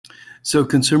So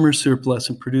consumer surplus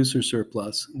and producer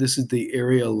surplus, this is the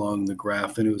area along the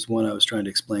graph, and it was one I was trying to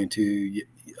explain to you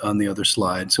on the other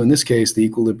slide. So in this case, the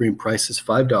equilibrium price is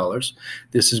 $5.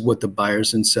 This is what the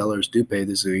buyers and sellers do pay.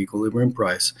 This is the equilibrium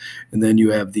price. And then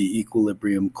you have the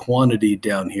equilibrium quantity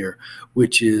down here,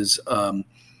 which is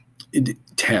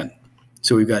 10.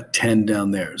 So we've got 10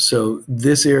 down there. So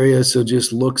this area, so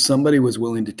just look, somebody was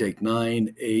willing to take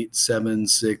 9, 8, 7,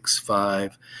 6,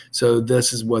 5. So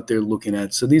this is what they're looking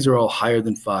at. So these are all higher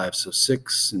than 5. So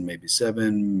 6 and maybe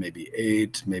 7, maybe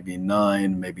 8, maybe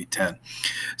 9, maybe 10.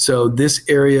 So this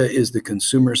area is the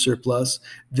consumer surplus.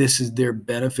 This is their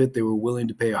benefit. They were willing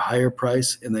to pay a higher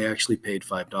price, and they actually paid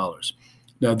 $5.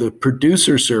 Now, the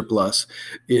producer surplus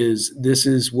this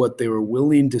is what they were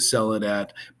willing to sell it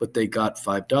at, but they got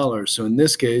 $5. So in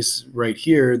this case, right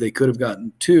here, they could have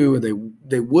gotten 2, and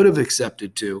they would have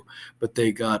accepted 2, but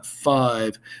they got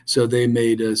 5. So they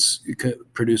made a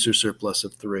producer surplus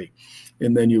of 3.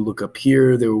 And then you look up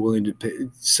here, they were willing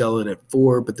to sell it at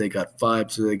 4, but they got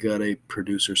 5, so they got a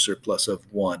producer surplus of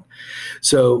 1.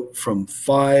 So from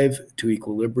 5 to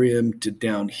equilibrium to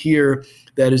down here,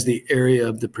 that is the area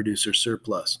of the producer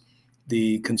surplus.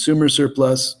 The consumer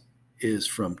surplus is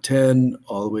from 10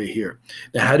 all the way here.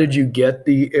 Now, how did you get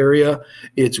the area?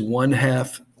 It's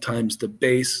 1/2 times the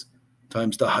base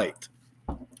times the height.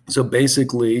 So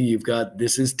basically, you've got,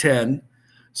 this is 10,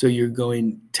 so you're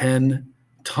going 10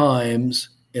 times,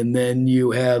 and then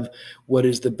you have what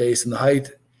is the base and the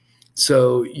height.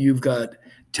 So you've got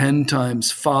 10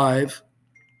 times 5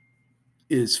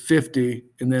 is 50,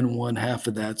 and then 1/2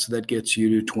 of that, so that gets you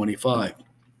to 25.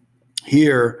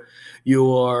 Here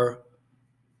you are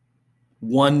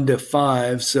 1 to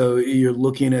 5, so you're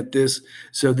looking at this.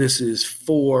 So this is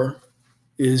 4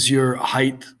 is your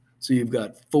height. So you've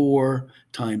got 4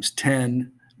 times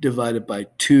 10 divided by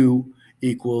 2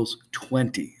 equals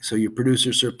 20. So your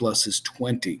producer surplus is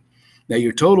 20. Now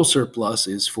your total surplus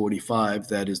is 45.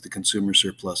 That is the consumer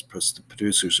surplus plus the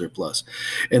producer surplus.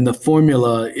 And the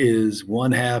formula is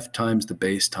 1/2 times the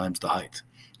base times the height.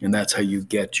 And that's how you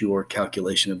get your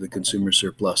calculation of the consumer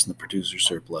surplus and the producer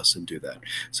surplus and do that.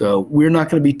 So we're not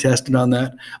going to be tested on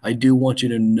that. I do want you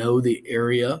to know the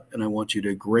area, and I want you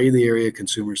to grade the area,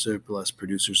 consumer surplus,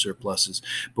 producer surpluses,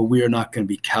 but we are not going to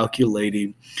be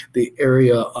calculating the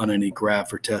area on any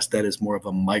graph or test. That is more of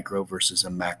a micro versus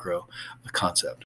a macro concept.